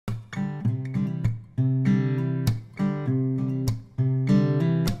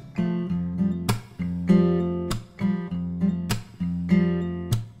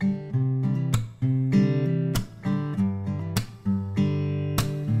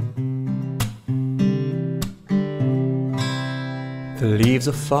The leaves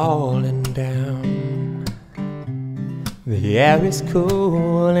are falling down, the air is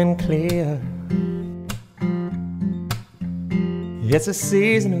cool and clear. It's a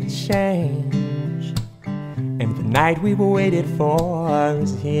season of change, and the night we've waited for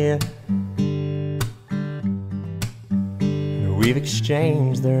is here. We've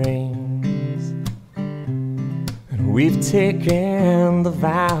exchanged the rings, and we've taken the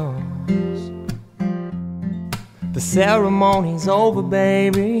vows. The ceremony's over,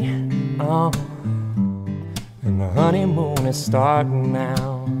 baby, oh, and the honeymoon is starting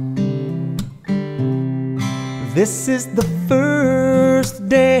now. This is the first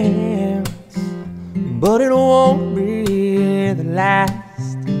dance, but it won't be the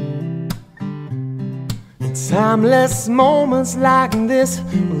last. Timeless moments like this,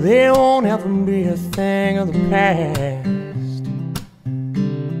 they won't ever be a thing of the past.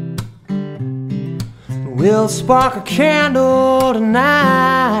 We'll spark a candle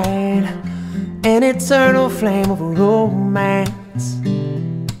tonight, an eternal flame of romance.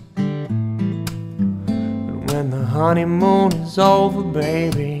 When the honeymoon is over,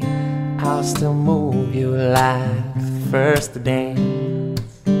 baby, I'll still move you like the first dance.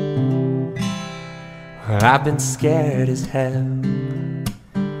 Well, I've been scared as hell,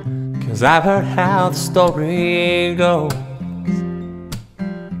 'cause I've heard how the story goes.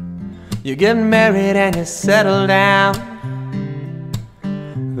 You get married and you settle down,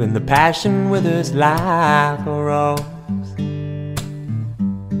 then the passion withers like a rose.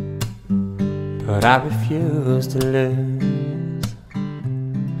 But I refuse to lose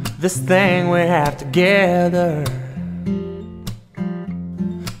this thing we have together,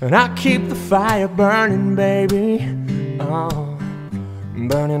 and I keep the fire burning, baby, oh,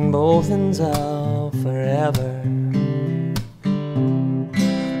 burning both ends up forever.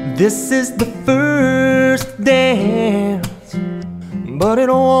 This is the first dance, but it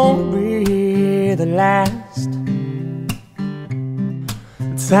won't be the last.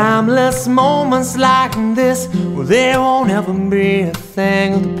 Timeless moments like this, well, they won't ever be a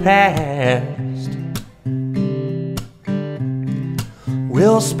thing of the past.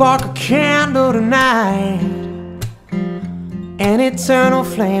 We'll spark a candle tonight, an eternal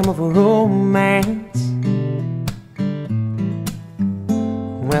flame of romance.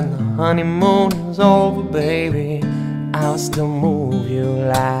 When the honeymoon is over, baby, I'll still move you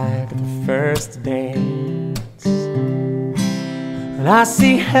like the first dance. And I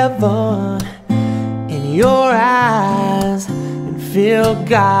see heaven in your eyes and feel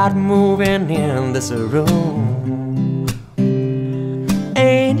God moving in this room.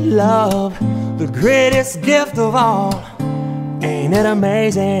 Ain't love the greatest gift of all? Ain't it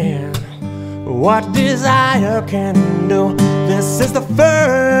amazing what desire can do? This is the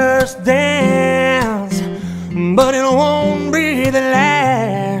first dance, but it won't be the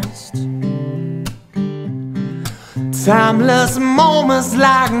last. Timeless moments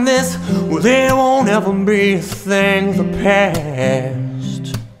like this, well, they won't ever be a thing of the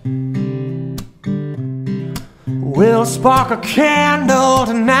past. We'll spark a candle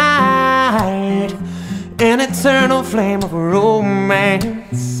tonight, an eternal flame of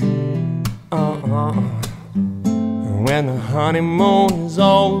romance. When the honeymoon is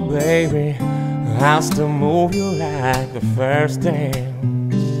over, baby, I'll still move you like the first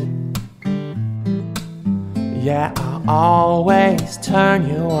dance. Yeah, I'll always turn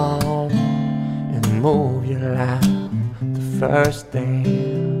you on and move you like the first dance.